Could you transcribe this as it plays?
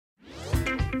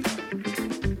Good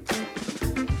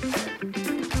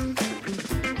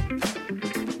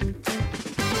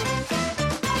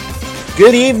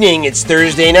evening, it's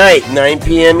Thursday night, 9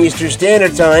 p.m. Eastern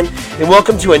Standard Time, and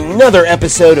welcome to another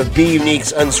episode of Be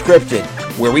Unique's UnScripted,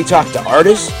 where we talk to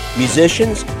artists,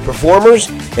 musicians, performers,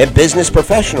 and business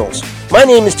professionals. My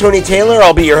name is Tony Taylor,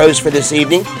 I'll be your host for this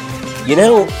evening. You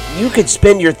know, you could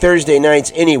spend your Thursday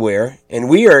nights anywhere, and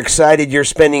we are excited you're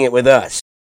spending it with us.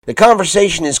 The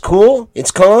conversation is cool, it's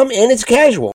calm, and it's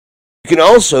casual. You can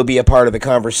also be a part of the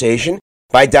conversation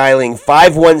by dialing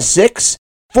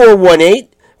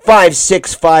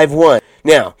 516-418-5651.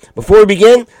 Now, before we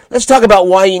begin, let's talk about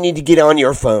why you need to get on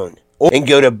your phone and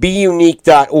go to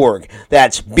beunique.org.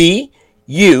 That's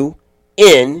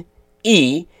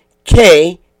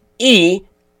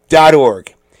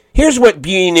BUNEKE.org. Here's what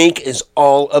Be Unique is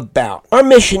all about. Our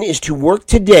mission is to work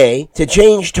today to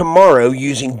change tomorrow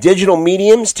using digital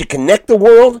mediums to connect the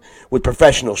world with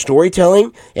professional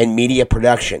storytelling and media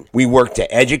production. We work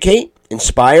to educate,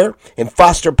 inspire, and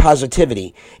foster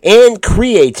positivity and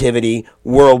creativity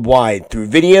worldwide through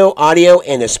video, audio,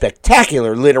 and a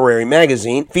spectacular literary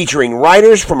magazine featuring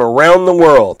writers from around the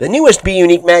world. The newest Be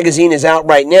Unique magazine is out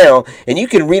right now, and you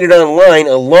can read it online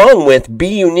along with Be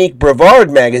Unique Brevard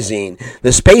magazine,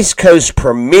 the Space Coast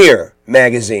premier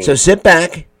magazine. So sit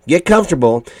back, get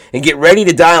comfortable, and get ready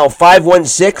to dial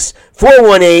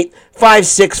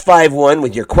 516-418-5651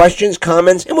 with your questions,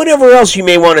 comments, and whatever else you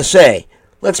may want to say.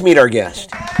 Let's meet our guest.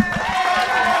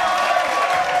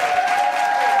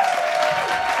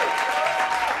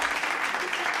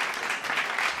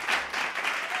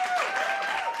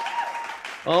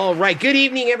 All right. Good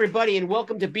evening, everybody, and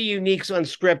welcome to Be Unique's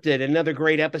UnScripted, another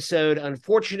great episode.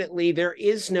 Unfortunately, there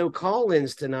is no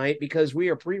call-ins tonight because we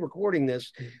are pre-recording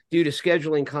this due to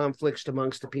scheduling conflicts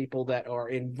amongst the people that are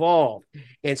involved.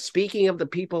 And speaking of the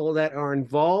people that are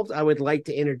involved, I would like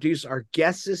to introduce our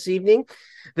guests this evening.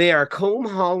 They are Colm,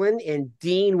 Holland, and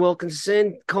Dean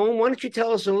Wilkinson. Colm, why don't you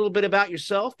tell us a little bit about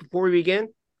yourself before we begin?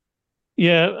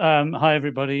 Yeah. Hi,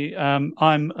 everybody. I'm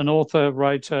an author,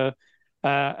 writer,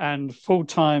 and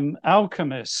full-time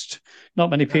alchemist.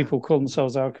 Not many people call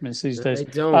themselves alchemists these days.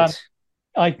 They don't.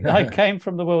 I came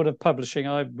from the world of publishing.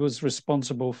 I was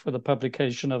responsible for the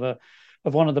publication of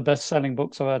one of the best-selling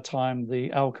books of our time,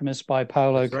 The Alchemist by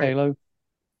Paulo Coelho.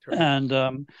 And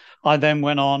I then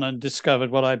went on and discovered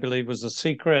what I believe was the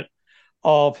secret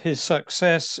of his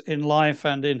success in life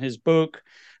and in his book.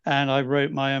 And I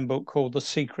wrote my own book called The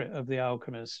Secret of the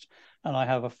Alchemist. And I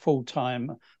have a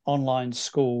full-time online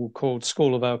school called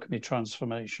School of Alchemy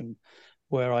Transformation,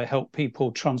 where I help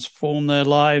people transform their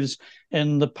lives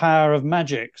in the power of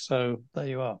magic. So there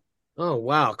you are. Oh,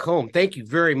 wow. Colm, thank you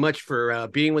very much for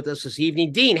being with us this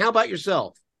evening. Dean, how about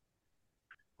yourself?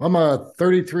 I'm a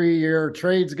 33-year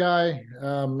trades guy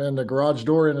in the garage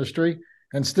door industry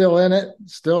and still in it,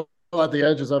 still at the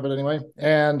edges of it anyway.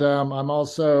 And I'm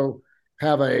also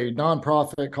have a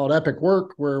nonprofit called Epic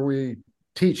Work where we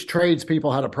teach tradespeople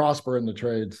how to prosper in the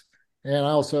trades. And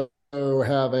I also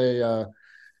have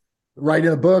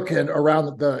writing a book and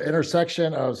around the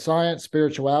intersection of science,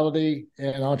 spirituality,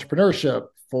 and entrepreneurship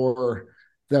for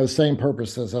those same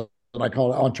purposes that I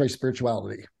call it entree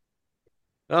spirituality.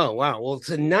 Oh, wow. Well,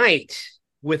 tonight,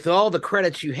 with all the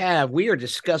credits you have, we are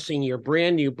discussing your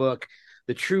brand new book,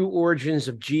 The True Origins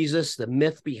of Jesus, The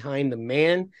Myth Behind the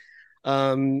Man.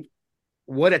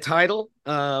 What a title.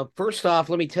 First off,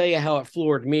 let me tell you how it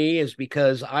floored me is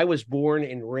because I was born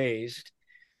and raised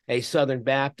a Southern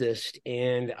Baptist,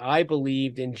 and I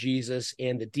believed in Jesus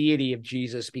and the deity of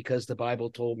Jesus because the Bible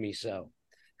told me so.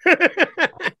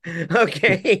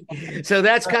 Okay, so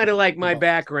that's kind of like my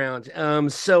background.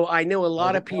 So I know a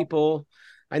lot of people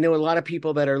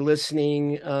that are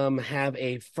listening have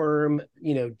a firm,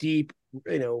 deep,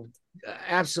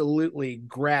 absolutely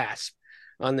grasp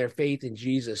on their faith in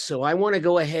Jesus. So I want to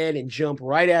go ahead and jump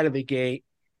right out of the gate.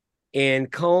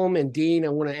 And Colm and Dean, I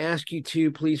want to ask you to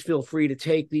please feel free to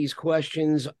take these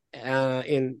questions,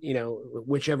 and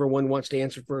whichever one wants to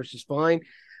answer first is fine.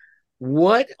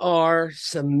 What are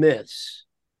some myths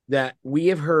that we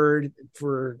have heard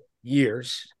for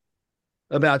years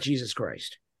about Jesus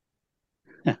Christ?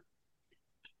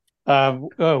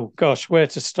 Oh gosh, where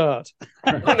to start?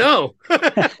 Oh no,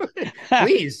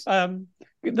 please.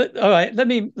 All right, let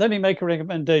me make a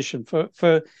recommendation for.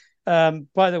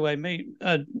 By the way,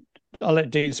 I'll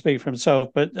let Dean speak for himself,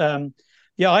 but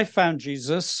I found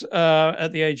Jesus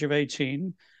at the age of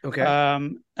 18. Okay.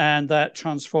 And that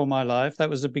transformed my life.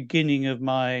 That was the beginning of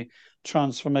my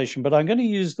transformation. But I'm going to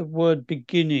use the word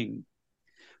beginning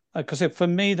because for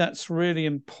me, that's really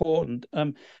important.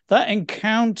 That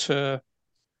encounter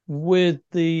with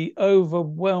the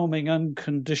overwhelming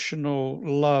unconditional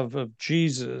love of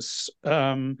Jesus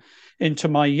into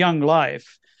my young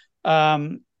life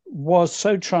was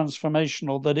so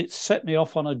transformational that it set me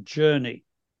off on a journey.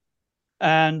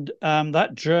 And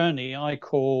that journey I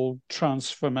call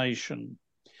transformation.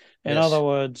 In other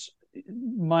words,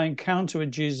 my encounter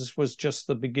with Jesus was just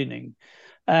the beginning.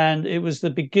 And it was the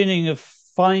beginning of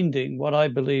finding what I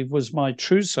believe was my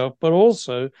true self, but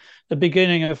also the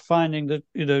beginning of finding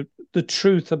the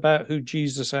truth about who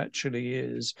Jesus actually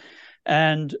is.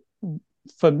 And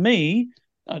for me,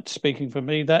 speaking for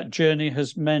me, that journey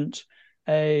has meant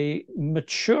a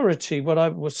maturity,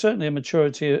 was certainly a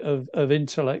maturity of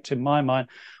intellect in my mind,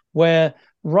 where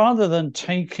rather than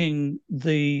taking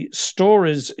the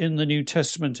stories in the New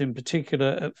Testament in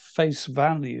particular at face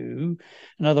value,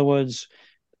 in other words,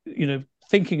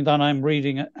 thinking that I'm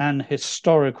reading an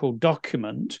historical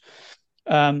document,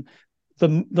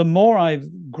 the more I've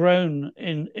grown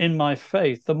in my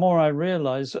faith, the more I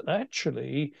realize that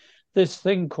actually this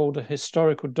thing called a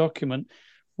historical document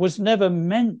was never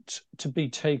meant to be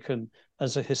taken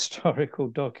as a historical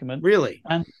document. Really?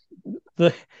 And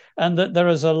that there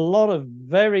is a lot of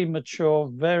very mature,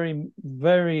 very,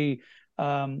 very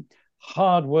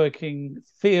hardworking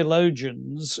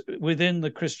theologians within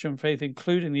the Christian faith,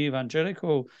 including the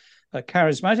evangelical,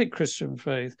 charismatic Christian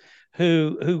faith,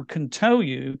 who can tell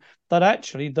you that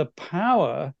actually the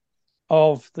power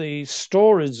of the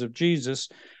stories of Jesus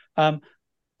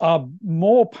are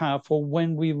more powerful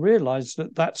when we realize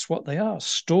that that's what they are,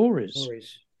 stories.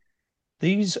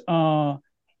 These are,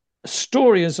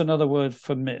 story is another word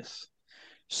for myth.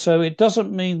 So it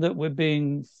doesn't mean that we're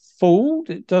being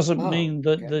fooled. It doesn't mean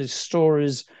that the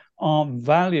stories aren't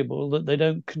valuable, that they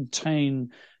don't contain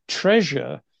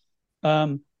treasure.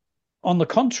 On the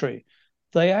contrary,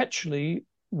 they actually,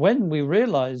 when we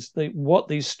realize what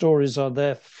these stories are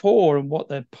there for and what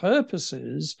their purpose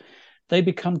is, they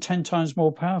become 10 times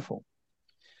more powerful.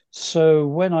 So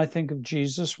when I think of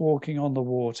Jesus walking on the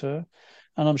water,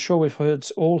 and I'm sure we've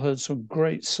all heard some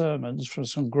great sermons from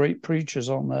some great preachers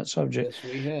on that subject.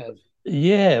 Yes, we have.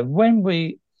 Yeah, when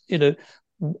we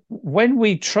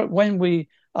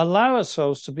allow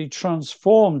ourselves to be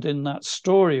transformed in that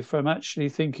story from actually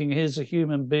thinking here's a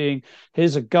human being,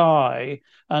 here's a guy,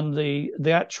 and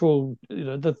the actual,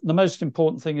 the most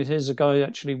important thing is here's a guy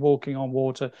actually walking on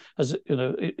water, as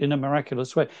in a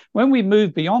miraculous way. When we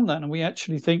move beyond that and we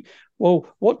actually think, well,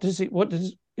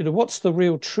 what's the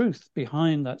real truth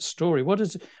behind that story? What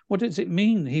does it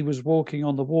mean he was walking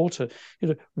on the water?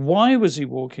 Why was he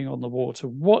walking on the water?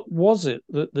 What was it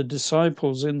that the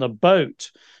disciples in the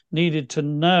boat needed to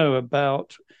know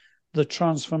about the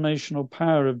transformational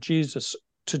power of Jesus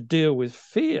to deal with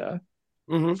fear,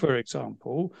 for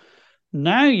example?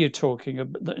 Now you're talking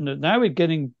about, now we're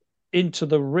getting into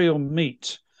the real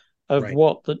meat of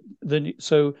what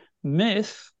so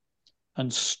myth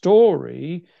and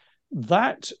story,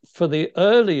 that for the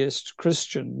earliest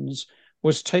Christians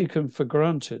was taken for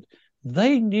granted.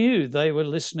 They knew they were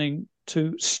listening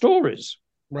to stories.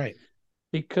 Right.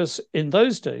 Because in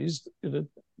those days,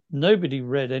 nobody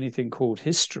read anything called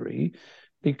history,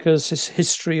 because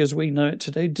history as we know it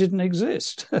today didn't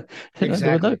exist.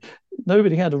 Exactly.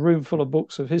 Nobody had a room full of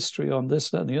books of history on this,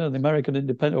 that, and the American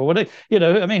Independent, or whatever.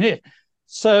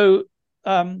 So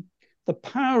the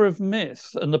power of myth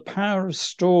and the power of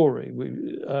story.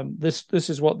 This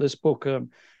is what this book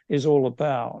is all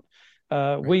about.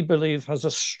 We believe has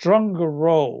a stronger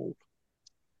role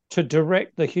to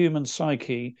direct the human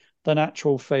psyche than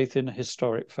actual faith in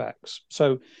historic facts.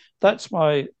 So that's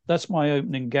my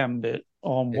opening gambit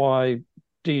on why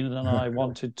Dean and I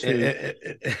wanted to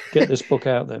get this book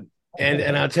out there.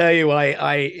 And I'll tell you,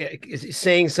 I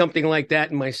saying something like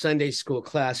that in my Sunday school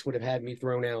class would have had me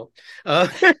thrown out. So,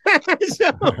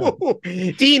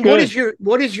 Dean,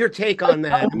 what is your take on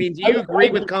that? I mean, do you agree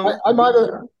with Colm? I might have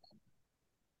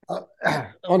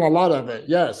on a lot of it.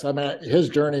 Yes, I mean, his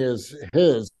journey is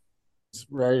his.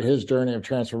 Right, his journey of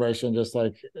transformation, just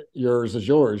like yours is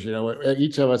yours.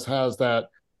 Each of us has that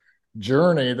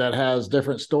journey that has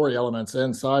different story elements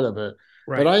inside of it.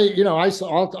 Right. But I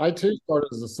too started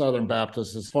as a Southern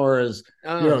Baptist, as far as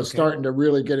starting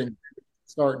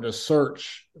to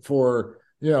search for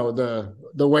the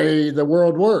way the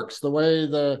world works, the way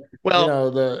the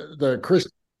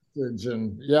Christian message,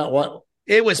 and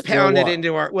it was pounded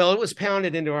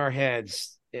into our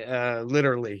heads,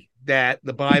 literally, that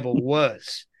the Bible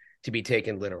was to be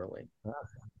taken literally.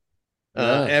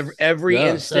 Every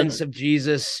instance of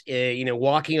Jesus,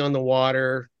 walking on the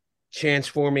water,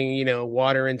 transforming,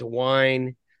 water into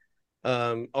wine,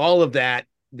 all of that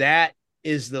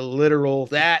is the literal,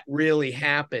 that really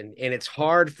happened. And it's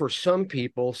hard for some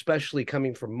people, especially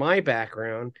coming from my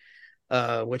background,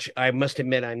 which I must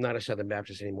admit, I'm not a Southern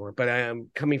Baptist anymore, but I am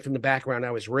coming from the background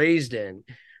I was raised in.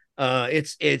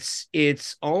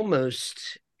 It's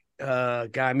almost,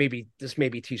 God, maybe this may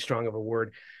be too strong of a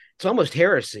word. It's almost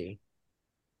heresy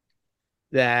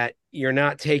that you're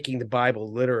not taking the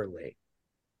Bible literally.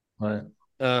 Right.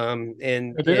 And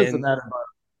it is in that environment,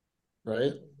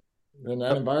 right? In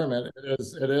that environment,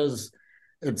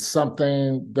 it's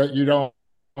something that you don't,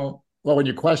 well, when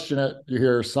you question it, you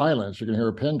hear silence, you can hear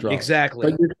a pin drop.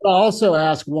 Exactly. But you can also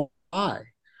ask why.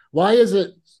 Why is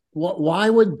it, why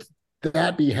would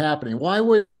that be happening? Why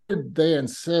would they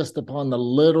insist upon the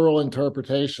literal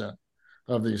interpretation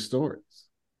of these stories?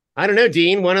 I don't know,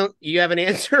 Dean. Why don't you have an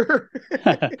answer?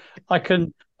 I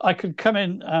can come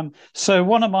in. So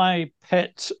one of my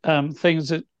pet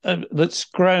things that's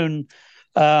grown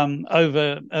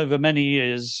over many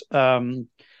years.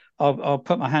 I'll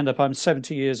put my hand up. I'm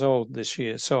 70 years old this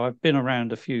year, so I've been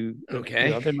around a few.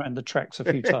 Okay, I've been around the tracks a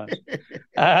few times.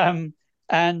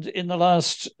 And in the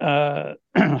last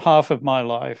half of my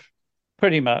life,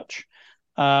 pretty much,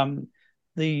 an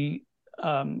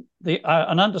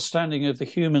understanding of the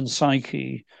human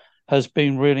psyche has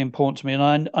been really important to me,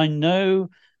 and I know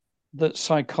that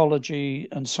psychology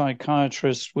and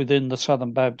psychiatrists within the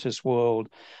Southern Baptist world,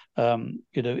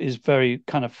 is very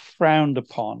kind of frowned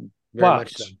upon. Very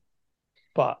much so.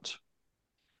 But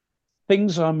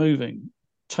things are moving,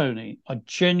 Tony. I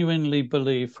genuinely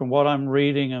believe, from what I'm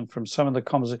reading and from some of the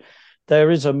conversations,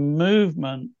 there is a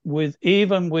movement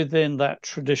even within that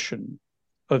tradition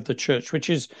of the church, which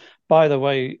is, by the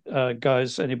way,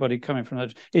 guys, anybody coming from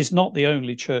that, is not the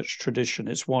only church tradition.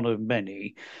 It's one of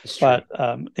many, but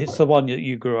it's the one that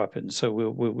you grew up in. So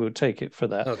we'll take it for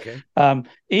that. Okay.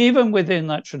 Even within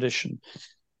that tradition,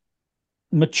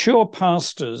 mature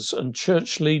pastors and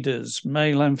church leaders,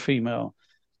 male and female,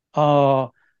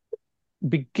 are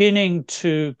beginning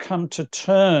to come to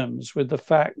terms with the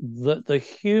fact that the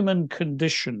human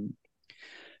condition,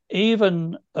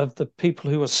 even of the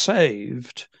people who are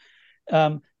saved,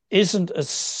 isn't as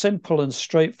simple and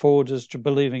straightforward as to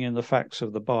believing in the facts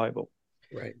of the Bible.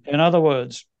 Right. In other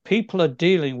words, people are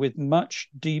dealing with much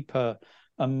deeper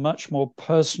and much more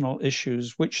personal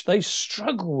issues, which they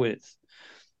struggle with.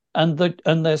 And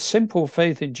their simple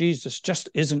faith in Jesus just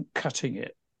isn't cutting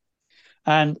it.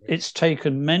 And it's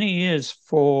taken many years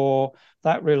for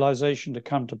that realization to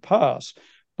come to pass,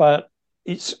 but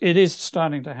it is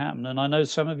starting to happen. And I know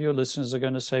some of your listeners are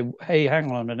going to say, hey, hang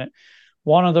on a minute.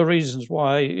 One of the reasons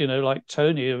why, like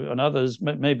Tony and others,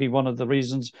 maybe one of the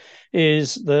reasons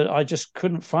is that I just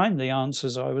couldn't find the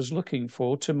answers I was looking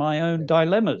for to my own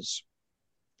dilemmas.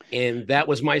 And that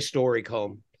was my story,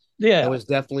 Colm. Yeah. That was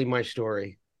definitely my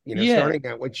story. Starting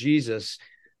out with Jesus,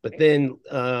 but then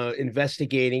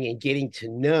investigating and getting to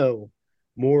know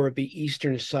more of the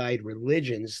Eastern side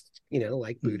religions,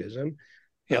 like Buddhism.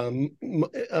 Yeah.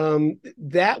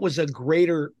 That was a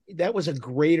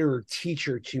greater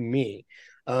teacher to me.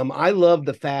 I love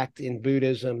the fact in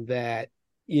Buddhism that,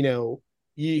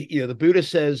 the Buddha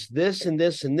says this and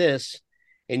this and this,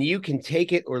 and you can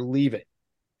take it or leave it.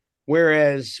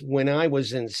 Whereas when I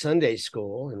was in Sunday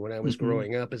school and when I was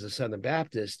growing up as a Southern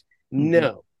Baptist,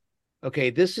 no. Okay,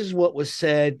 this is what was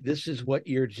said. This is what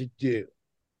you're to do.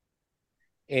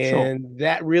 And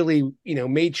that really,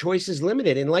 made choices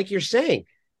limited. And like you're saying,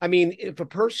 I mean, if a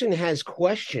person has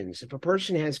questions, if a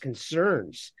person has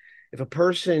concerns, if a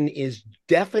person is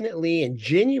definitely and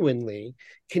genuinely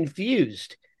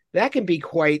confused, that can be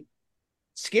quite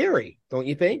scary, don't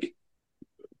you think?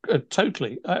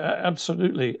 Totally,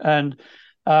 absolutely. And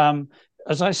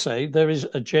as I say, there is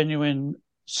a genuine,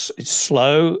 it's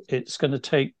slow, it's going to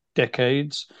take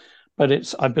decades, but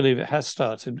I believe it has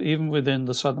started, even within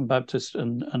the Southern Baptist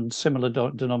and similar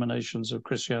denominations of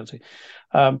Christianity.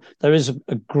 There is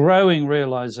a growing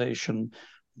realization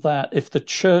that if the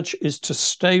church is to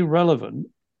stay relevant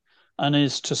and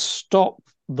is to stop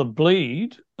the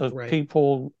bleed of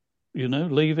people,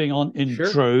 leaving in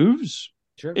droves,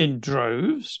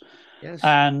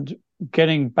 and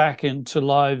getting back into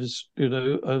lives,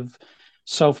 of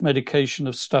self-medication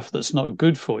of stuff that's not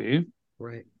good for you.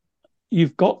 Right.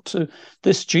 You've got to,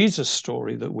 this Jesus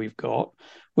story that we've got,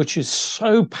 which is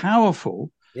so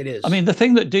powerful. It is. I mean, the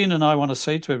thing that Dean and I want to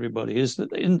say to everybody is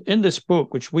that in this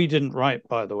book, which we didn't write,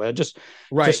 by the way, just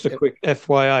a quick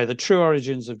FYI, The True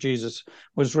Origins of Jesus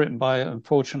was written by,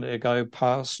 unfortunately, a guy who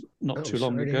passed not too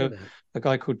long ago, a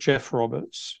guy called Jeff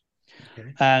Roberts.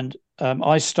 Okay. And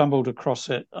I stumbled across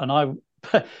it, and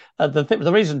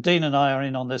the reason Dean and I are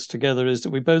in on this together is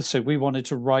that we both said we wanted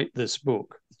to write this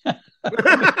book.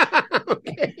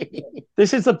 Okay.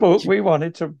 This is the book we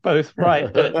wanted to both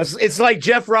write. It's like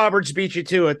Jeff Roberts beat you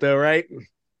to it, though, right?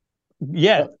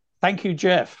 Yeah. Thank you,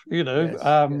 Jeff.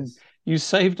 Yes. You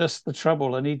saved us the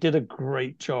trouble, and he did a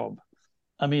great job.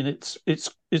 I mean,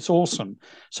 it's awesome.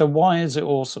 So why is it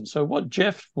awesome? So what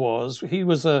Jeff was, he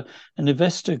was an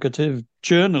investigative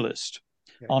journalist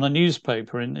on a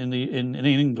newspaper in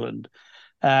England,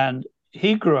 and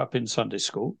he grew up in Sunday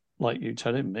school, like you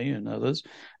telling me and others,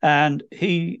 and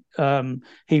he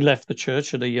left the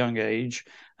church at a young age,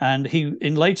 and he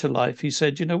in later life he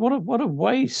said, what a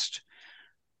waste.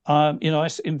 I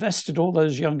invested all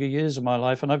those younger years of my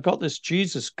life, and I've got this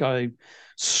Jesus guy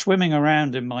swimming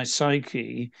around in my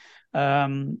psyche.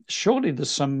 Surely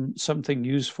there's something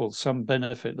useful, some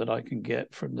benefit that I can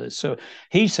get from this. So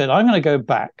he said, I'm going to go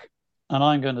back and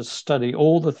I'm going to study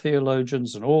all the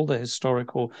theologians and all the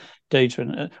historical data,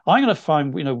 and I'm going to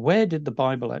find, where did the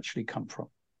Bible actually come from,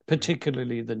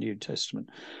 particularly the New Testament.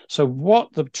 So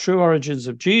what the true origins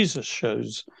of Jesus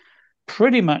shows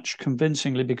pretty much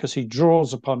convincingly, because he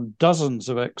draws upon dozens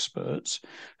of experts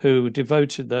who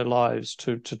devoted their lives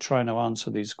to trying to answer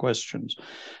these questions,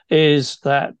 is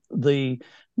that the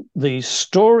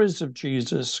stories of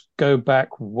Jesus go back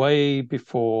way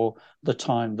before the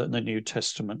time that the New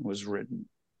Testament was written.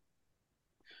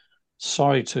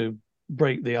 Sorry to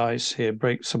break the ice here,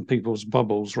 break some people's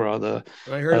bubbles, rather.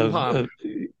 I heard them pop.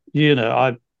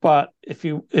 But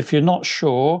if you're not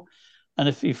sure, and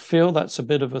if you feel that's a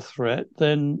bit of a threat,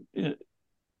 then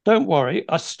don't worry.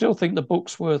 I still think the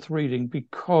book's worth reading,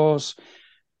 because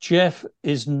Jeff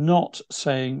is not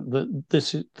saying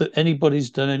that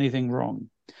anybody's done anything wrong.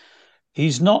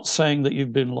 He's not saying that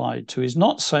you've been lied to. He's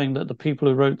not saying that the people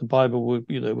who wrote the Bible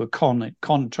were trying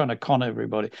to con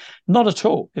everybody. Not at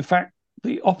all. In fact,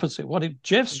 the opposite. What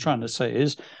Jeff's trying to say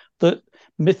is that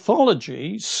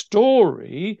mythology,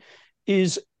 story,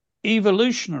 is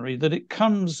evolutionary, that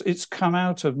it's come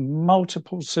out of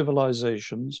multiple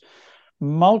civilizations,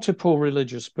 multiple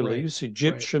religious beliefs,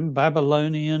 Egyptian,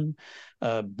 Babylonian,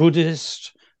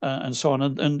 Buddhist, and so on.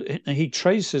 And he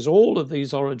traces all of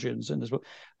these origins in this book.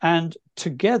 And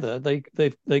together,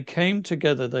 they came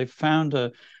together. They found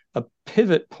a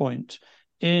pivot point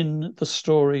in the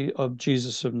story of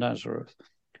Jesus of Nazareth.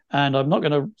 And I'm not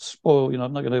going to spoil,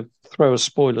 I'm not going to throw a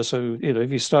spoiler. So,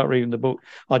 if you start reading the book,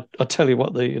 I'll tell you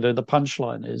what the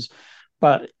punchline is.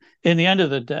 But in the end of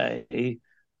the day,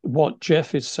 what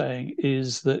Jeff is saying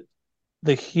is that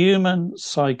the human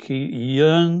psyche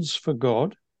yearns for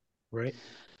God. Right.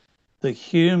 The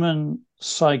human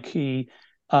psyche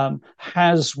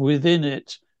has within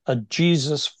it a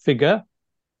Jesus figure,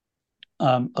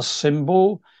 a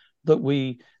symbol that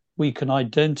we can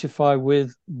identify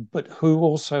with, but who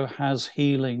also has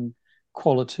healing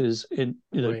qualities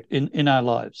in our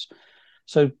lives.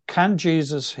 So can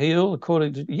Jesus heal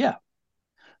according to,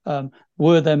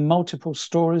 were there multiple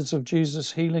stories of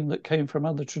Jesus healing that came from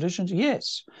other traditions?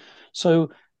 Yes.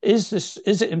 So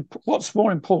what's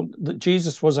more important, that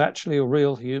Jesus was actually a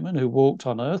real human who walked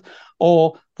on earth,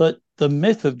 or that the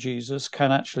myth of Jesus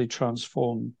can actually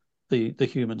transform the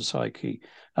human psyche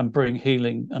and bring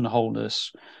healing and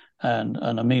wholeness and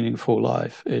a meaningful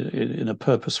life in a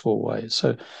purposeful way?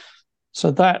 So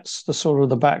that's the sort of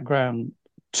the background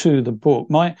to the book.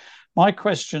 My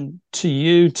question to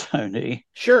you, Tony,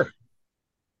 sure,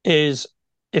 is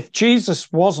if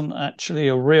Jesus wasn't actually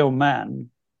a real man,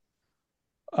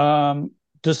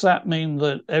 does that mean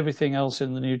that everything else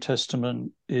in the New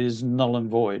Testament is null and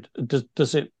void?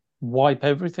 Does it wipe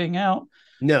everything out?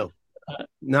 No,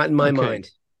 not in my mind.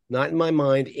 Not in my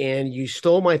mind. And you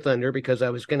stole my thunder, because I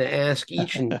was going to ask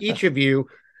each of you,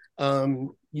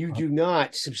 you do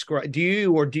not subscribe. Do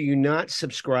you or do you not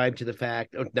subscribe to the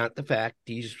fact, or not the fact,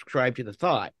 do you subscribe to the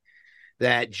thought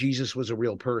that Jesus was a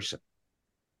real person?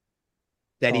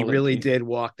 That he really did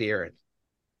walk the earth?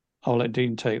 I'll let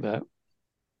Dean take that.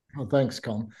 Oh, thanks,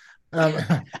 Colm.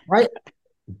 I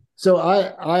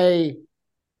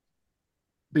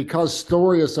because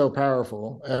story is so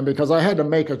powerful, and because I had to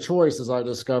make a choice, as I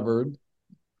discovered,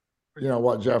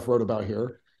 what Jeff wrote about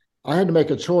here, I had to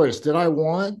make a choice. Did I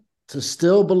want to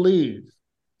still believe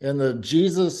in the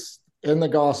Jesus in the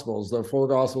Gospels, the 4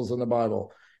 Gospels in the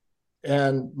Bible?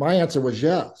 And my answer was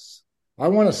yes. I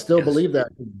want to still believe that.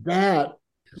 That,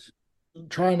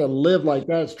 trying to live like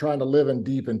that, is trying to live in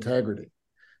deep integrity.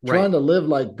 Trying to live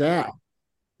like that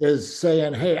is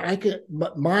saying, hey,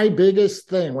 my biggest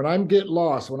thing when I get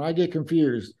lost, when I get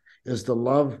confused, is to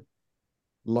love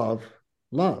myself,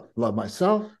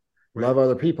 love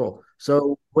other people.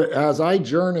 So as I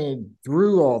journeyed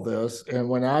through all this, and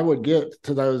when I would get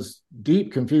to those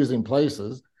deep, confusing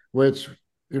places, which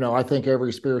I think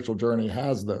every spiritual journey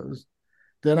has those.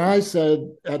 Then I said,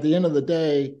 at the end of the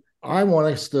day, I want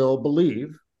to still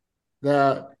believe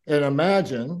that and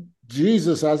imagine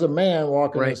Jesus as a man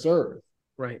walking this earth.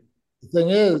 Right. The thing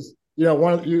is, you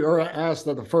are asked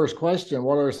at the first question,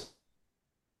 what are some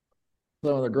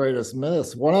of the greatest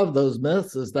myths? One of those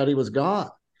myths is that he was God.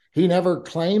 He never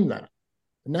claimed that.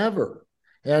 Never.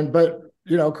 But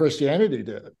Christianity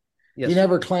did. Yes. He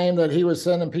never claimed that he was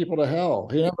sending people to hell.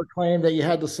 He never claimed that you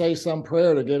had to say some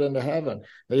prayer to get into heaven,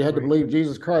 that you had to believe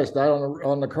Jesus Christ died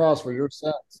on the cross for your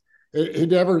sins.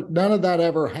 None of that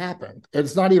ever happened.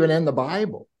 It's not even in the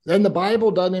Bible. And the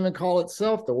Bible doesn't even call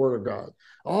itself the Word of God.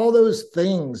 All those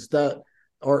things that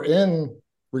are in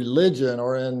religion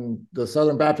or in the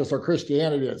Southern Baptist or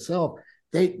Christianity itself,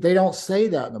 they don't say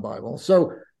that in the Bible.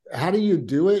 So how do you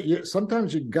do it?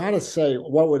 Sometimes you got to say,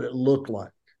 what would it look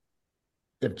like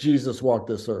if Jesus walked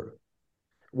this earth?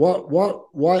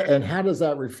 What, and how does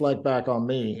that reflect back on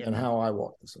me and how I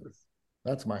walk this earth?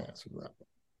 That's my answer to that.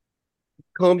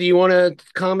 Colm, do you want to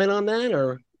comment on that,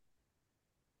 or?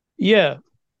 Yeah,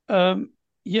 I'm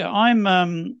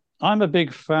a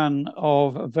big fan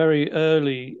of a very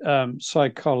early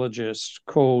psychologist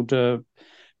called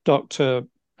Dr.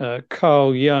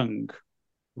 Carl Jung,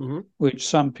 which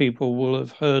some people will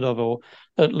have heard of or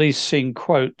at least seen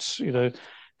quotes.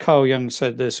 Carl Jung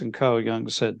said this and Carl Jung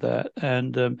said that.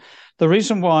 And the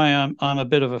reason why I'm a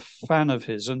bit of a fan of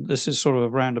his, and this is sort of a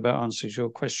roundabout answer to your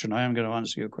question, I am going to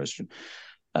answer your question.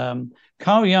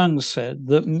 Carl Jung said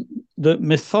that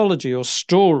mythology or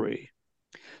story,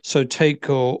 so take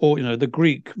or the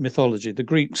Greek mythology, the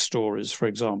Greek stories, for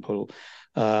example,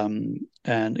 and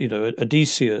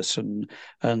Odysseus and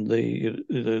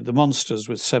the monsters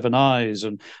with 7 eyes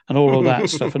and all of that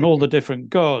stuff, and all the different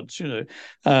gods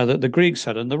that the Greeks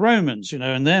had, and the Romans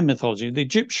and their mythology, the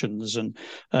Egyptians and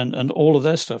all of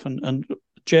their stuff, and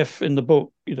Jeff in the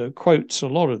book quotes a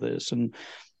lot of this. And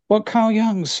what Carl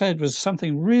Jung said was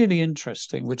something really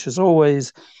interesting, which has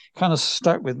always kind of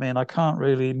stuck with me, and I can't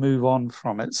really move on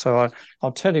from it. So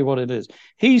I'll tell you what it is.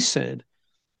 He said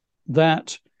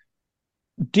that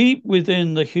deep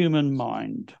within the human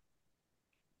mind,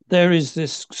 there is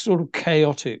this sort of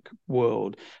chaotic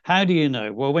world. How do you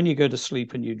know? Well, when you go to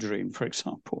sleep and you dream, for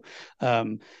example,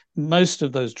 most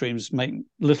of those dreams make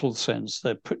little sense.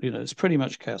 It's pretty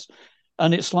much chaos.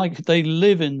 And it's like they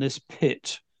live in this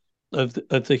pit of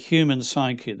the human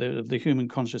psyche, of the human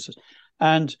consciousness.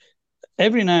 And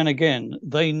every now and again,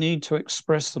 they need to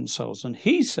express themselves. And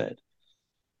he said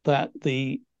that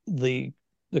the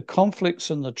conflicts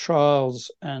and the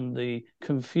trials and the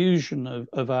confusion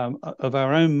of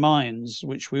our own minds,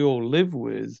 which we all live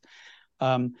with,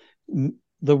 the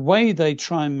way they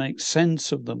try and make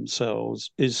sense of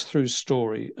themselves is through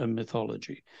story and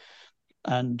mythology.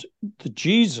 And the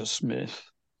Jesus myth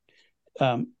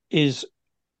is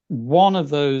one of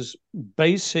those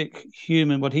basic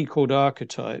human, what he called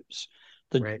archetypes.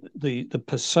 The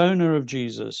persona of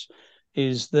Jesus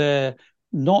is there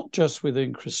not just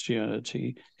within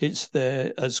Christianity, it's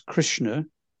there as Krishna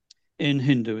in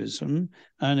Hinduism,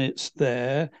 and it's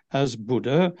there as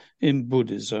Buddha in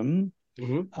Buddhism.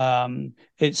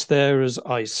 It's there as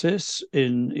Isis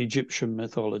in Egyptian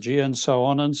mythology, and so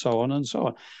on and so on and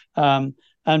so on.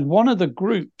 And one of the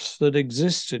groups that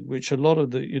existed, which a lot of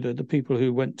the people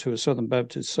who went to a Southern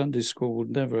Baptist Sunday school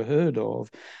would never have heard of,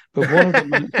 but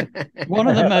one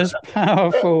of the most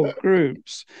powerful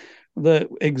groups that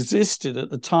existed at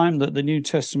the time that the New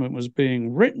Testament was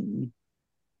being written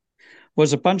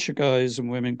was a bunch of guys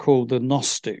and women called the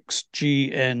Gnostics,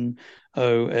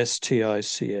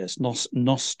 Gnostics,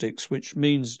 Gnostics, which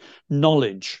means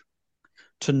knowledge,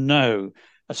 to know.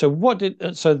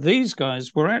 So these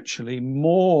guys were actually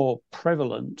more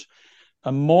prevalent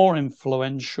and more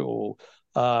influential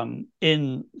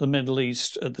in the Middle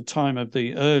East at the time of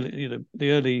the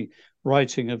early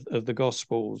writing of the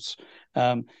Gospels,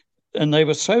 and they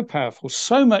were so powerful,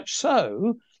 so much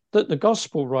so that the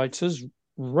Gospel writers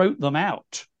wrote them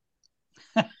out.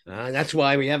 That's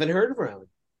why we haven't heard from them.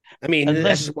 I mean,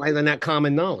 that's why they're not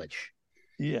common knowledge.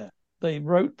 Yeah. They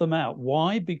wrote them out.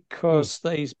 Why? Because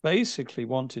they basically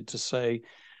wanted to say,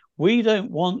 we don't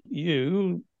want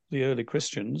you, the early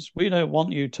Christians, we don't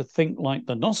want you to think like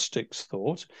the Gnostics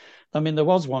thought. I mean, there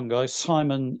was one guy,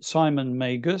 Simon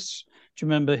Magus. Do you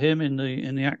remember him in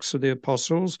the Acts of the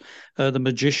Apostles? The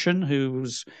magician who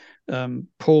was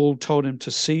Paul told him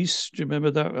to cease. Do you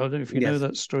remember that? I don't know if you know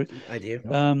that story. I do.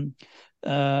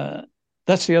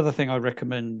 That's the other thing I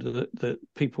recommend that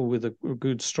people with a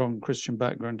good, strong Christian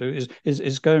background do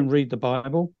is go and read the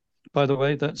Bible. By the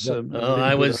way, that's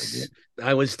I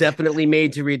was definitely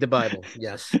made to read the Bible.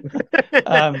 Yes.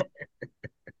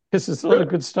 because there's a lot of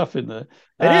good stuff in there.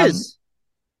 It is.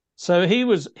 So he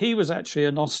was actually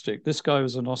a Gnostic. This guy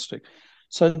was a Gnostic.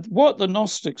 So what the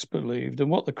Gnostics believed and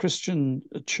what the Christian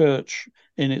church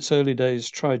in its early days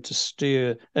tried to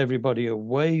steer everybody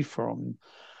away from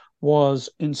was,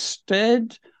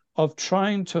 instead of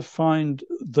trying to find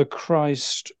the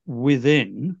Christ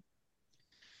within,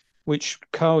 which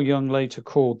Carl Jung later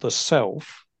called the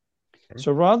self.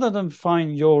 So rather than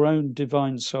find your own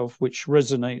divine self, which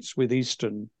resonates with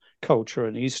Eastern culture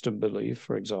and Eastern belief,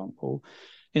 for example,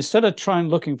 instead of trying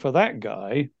looking for that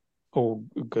guy or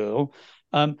girl,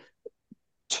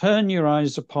 turn your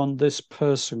eyes upon this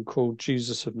person called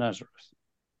Jesus of Nazareth.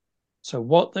 So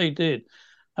what they did,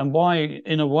 and why,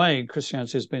 in a way,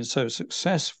 Christianity has been so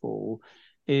successful,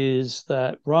 is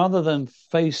that rather than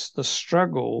face the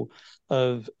struggle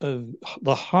of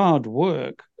the hard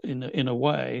work, in a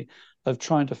way, of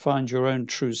trying to find your own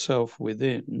true self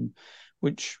within,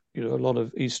 which a lot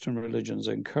of Eastern religions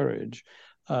encourage,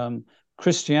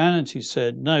 Christianity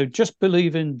said, no, just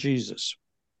believe in Jesus.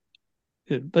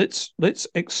 Let's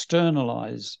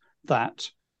externalize that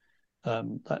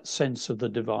sense of the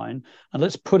divine, and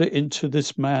let's put it into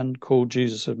this man called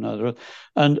Jesus of Nazareth,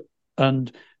 and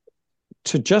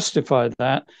to justify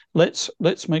that, let's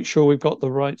make sure we've got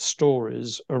the right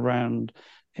stories around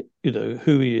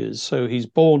who he is. So he's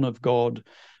born of God,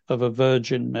 of a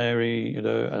Virgin Mary,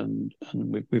 and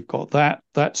we've got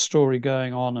that story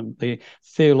going on, and the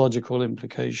theological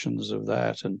implications of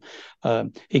that. And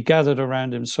he gathered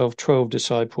around himself 12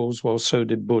 disciples. Well, so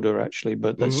did Buddha, actually,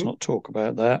 but let's not talk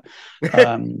about that.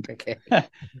 Okay.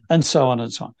 And so on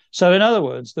and so on. So, in other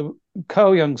words,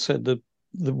 Carl Jung said that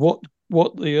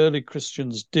what the early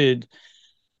Christians did,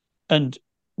 and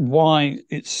why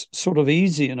it's sort of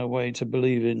easy in a way to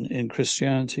believe in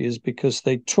Christianity, is because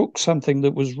they took something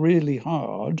that was really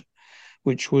hard,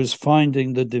 which was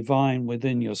finding the divine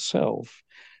within yourself,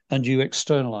 and you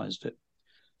externalized it.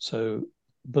 So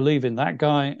believe in that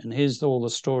guy, and here's all the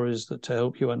stories that to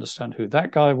help you understand who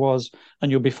that guy was,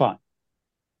 and you'll be fine.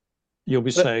 You'll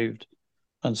be saved,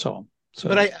 and so on. So,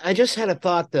 but I just had a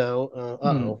thought,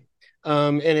 though.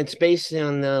 And it's based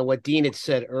on what Dean had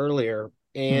said earlier.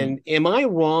 And am I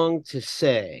wrong to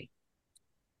say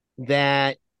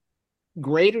that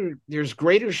there's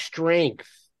greater strength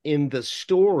in the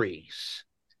stories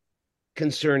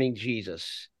concerning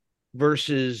Jesus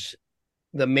versus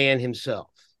the man himself?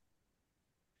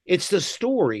 It's the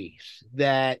stories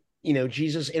that,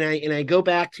 Jesus, and I go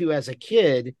back to, as a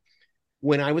kid,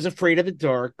 when I was afraid of the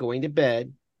dark going to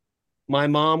bed, my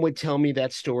mom would tell me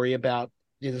that story about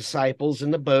the disciples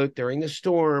in the boat during the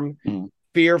storm,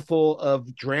 fearful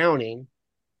of drowning,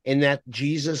 and that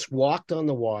Jesus walked on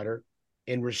the water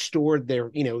and restored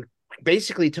their,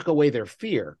 basically took away their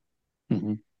fear.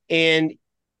 And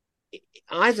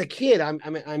as a kid, I'm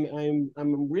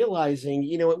realizing,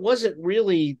 it wasn't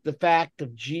really the fact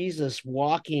of Jesus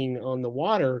walking on the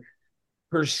water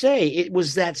per se. It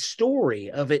was that story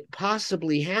of it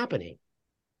possibly happening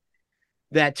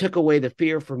that took away the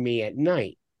fear for me at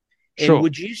night. Sure. And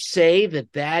would you say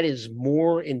that is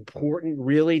more important,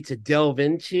 really, to delve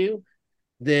into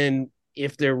than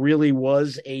if there really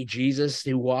was a Jesus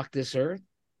who walked this earth?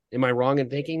 Am I wrong in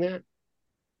thinking that?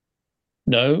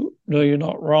 No, you're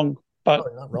not wrong. But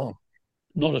you're not wrong.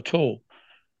 Not at all.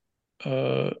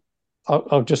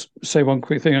 I'll just say one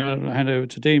quick thing, and I'll hand over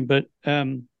to Dean. But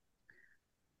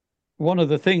one of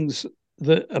the things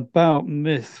about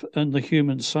myth and the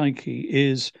human psyche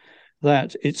is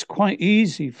that it's quite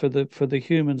easy for the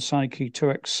human psyche to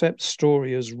accept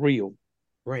story as real.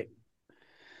 Right.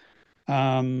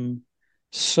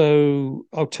 So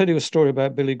I'll tell you a story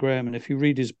about Billy Graham, and if you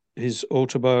read his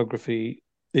autobiography,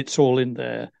 it's all in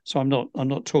there. So I'm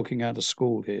not talking out of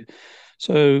school here.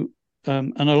 So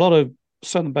and a lot of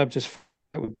Southern Baptists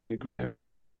would be Graham.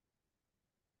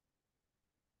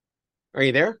 Are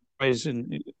you there?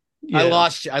 Yeah.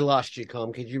 I lost you,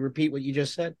 Colm. Could you repeat what you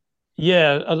just said?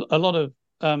 Yeah, a lot of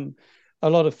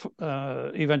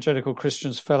evangelical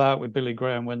Christians fell out with Billy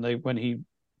Graham when he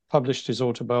published his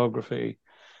autobiography,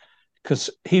 because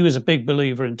he was a big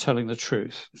believer in telling the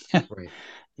truth. Right.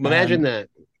 Imagine that.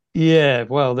 Yeah.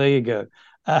 Well, there you go.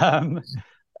 And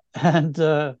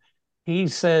he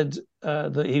said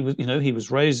that he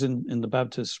was raised in the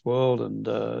Baptist world, and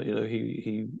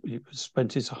he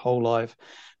spent his whole life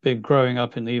growing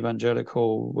up in the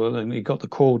evangelical world, and he got the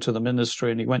call to the ministry,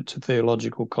 and he went to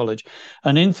theological college.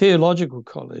 And in theological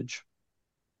college,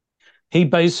 he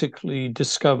basically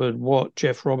discovered what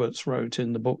Jeff Roberts wrote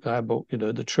in our book,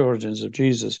 The True Origins of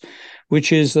Jesus,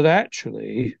 which is that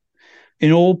actually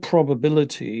in all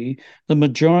probability, the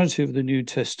majority of the New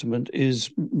Testament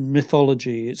is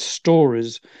mythology, it's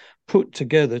stories put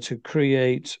together to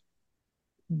create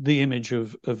the image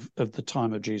of the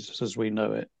time of Jesus as we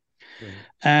know it. Right.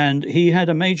 And he had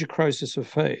a major crisis of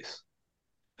faith.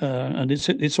 And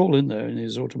it's all in there in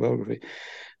his autobiography.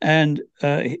 And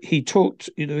he talked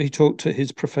to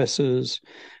his professors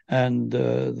and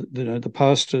the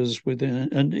pastors within,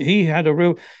 and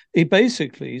he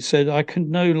basically said, I can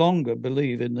no longer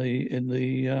believe in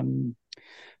the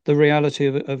reality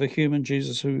of a human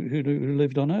Jesus who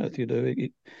lived on earth.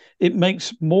 It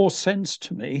makes more sense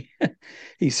to me,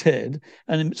 he said,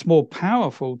 and it's more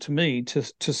powerful to me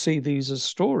to see these as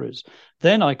stories.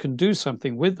 Then I can do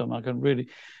something with them. I can really.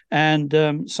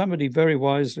 And somebody very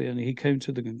wisely, and he came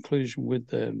to the conclusion with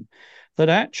them that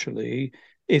actually,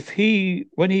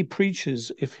 when he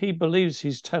preaches, if he believes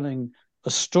he's telling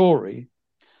a story,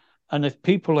 and if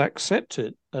people accept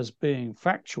it as being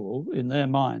factual in their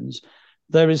minds,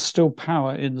 there is still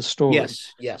power in the story.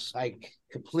 Yes, I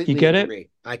completely agree.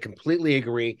 I completely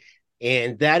agree.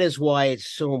 And that is why it's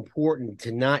so important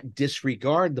to not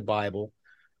disregard the Bible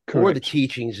or the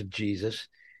teachings of Jesus.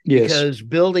 Yes. Because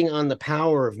building on the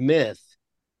power of myth,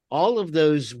 all of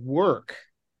those work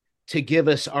to give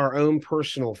us our own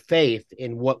personal faith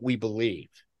in what we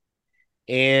believe.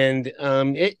 And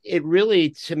it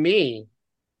really, to me,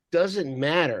 doesn't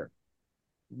matter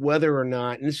whether or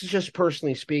not, and this is just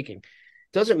personally speaking,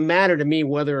 doesn't matter to me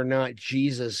whether or not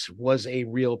Jesus was a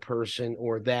real person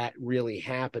or that really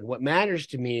happened. What matters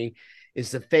to me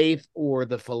is the faith or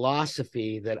the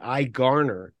philosophy that I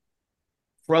garner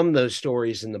from those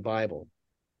stories in the Bible.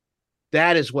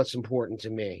 That is what's important to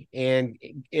me. And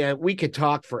we could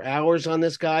talk for hours on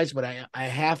this, guys, but I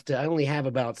only have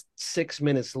about 6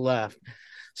 minutes left.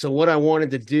 So what I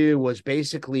wanted to do was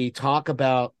basically talk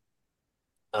about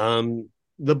the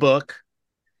book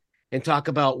and talk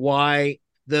about why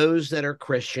those that are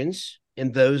Christians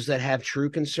and those that have true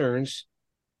concerns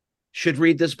should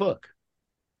read this book.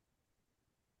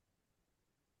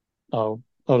 I'll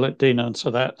let Dean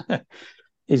answer that.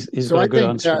 He's got a good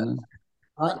answer.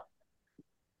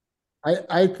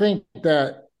 I think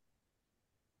that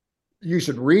you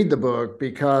should read the book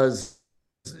because,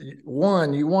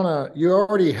 one, you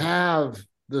already have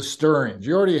the stirrings,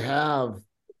 you already have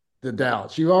the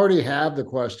doubts, you already have the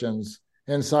questions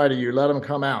inside of you. Let them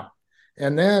come out,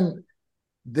 and then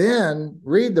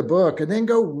read the book, and then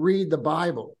go read the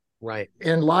Bible, right,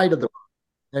 in light of the book,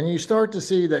 and you start to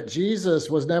see that Jesus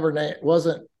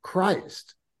wasn't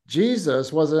Christ.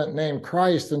 Jesus wasn't named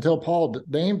Christ until Paul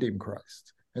named him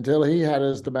Christ, until he had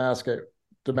his Damascus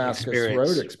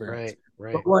Road experience.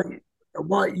 Right. But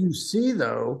what you see,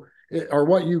 though, or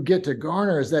what you get to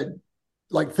garner is that,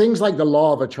 like, things like the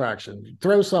law of attraction,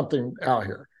 throw something out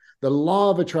here. The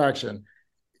law of attraction,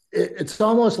 it's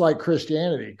almost like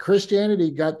Christianity.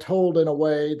 Christianity got told in a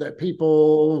way that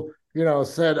people,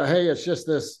 said, hey, it's just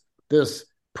this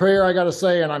prayer I got to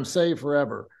say and I'm saved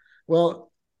forever.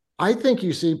 Well, I think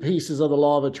you see pieces of the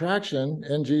law of attraction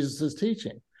in Jesus's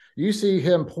teaching. You see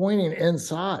him pointing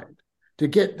inside to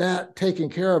get that taken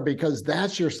care of, because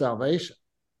that's your salvation.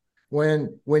 When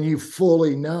you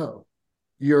fully know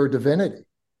your divinity.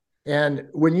 And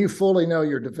when you fully know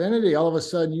your divinity, all of a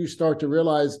sudden you start to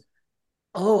realize,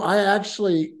 oh, I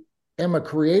actually am a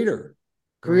creator,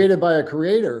 created by a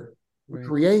creator who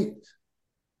creates,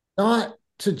 not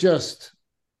to just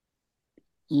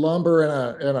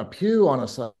lumber in a pew on a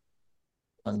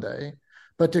Sunday,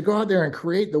 but to go out there and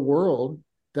create the world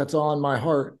that's on my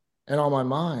heart and on my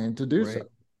mind to do so.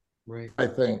 Right. I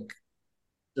think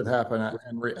should happen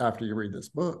after you read this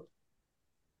book.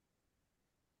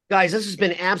 Guys, this has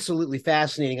been absolutely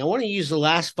fascinating. I want to use the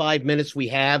last 5 minutes we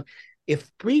have. If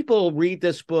people read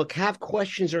this book, have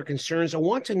questions or concerns, I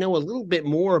want to know a little bit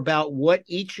more about what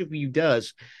each of you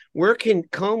does. Where can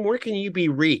you be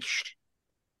reached?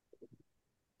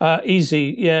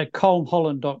 Easy. Yeah.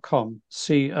 colmholland.com.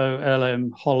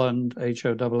 COLM Holland,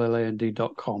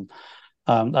 HOLLAND.com.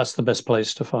 That's the best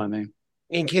place to find me.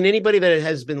 And can anybody that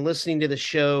has been listening to the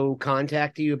show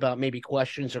contact you about maybe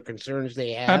questions or concerns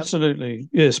they have? Absolutely.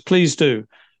 Yes, please do.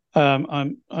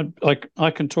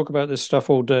 I can talk about this stuff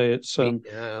all day. It's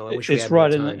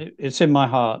it's in my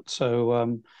heart.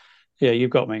 So yeah,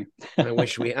 you've got me.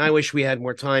 I wish we had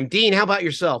more time. Dean, how about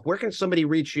yourself? Where can somebody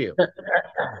reach you?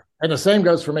 And the same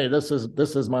goes for me. This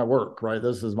is my work, right?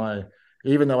 This is my,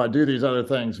 even though I do these other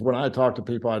things, when I talk to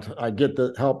people, I get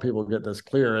to help people get this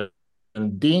clear.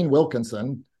 And Dean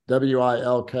Wilkinson,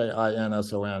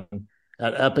 WILKINSON,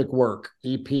 at Epic Work,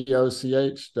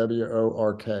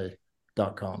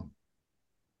 EPOCHWORK.com.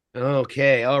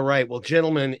 Okay. All right. Well,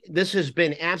 gentlemen, this has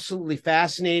been absolutely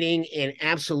fascinating and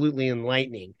absolutely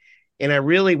enlightening. And I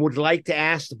really would like to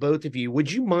ask the both of you,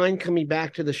 would you mind coming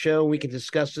back to the show and we can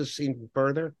discuss this even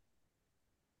further?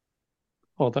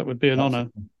 Oh, that would be an honor.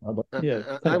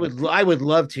 Yeah, I would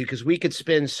love to, because we could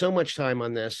spend so much time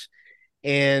on this,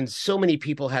 and so many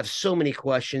people have so many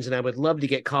questions, and I would love to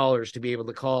get callers to be able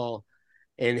to call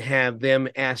and have them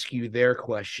ask you their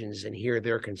questions and hear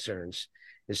their concerns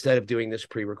instead of doing this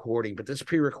pre-recording. But this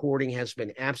pre-recording has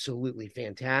been absolutely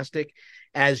fantastic,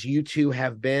 as you two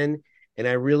have been, and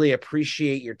I really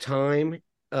appreciate your time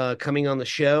coming on the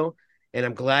show, and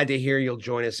I'm glad to hear you'll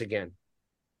join us again.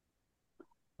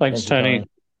 Thanks, Tony.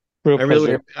 Real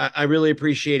pleasure. I really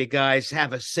appreciate it, guys.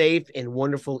 Have a safe and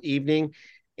wonderful evening,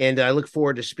 and I look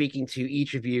forward to speaking to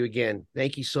each of you again.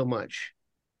 Thank you so much.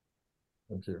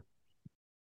 Thank you.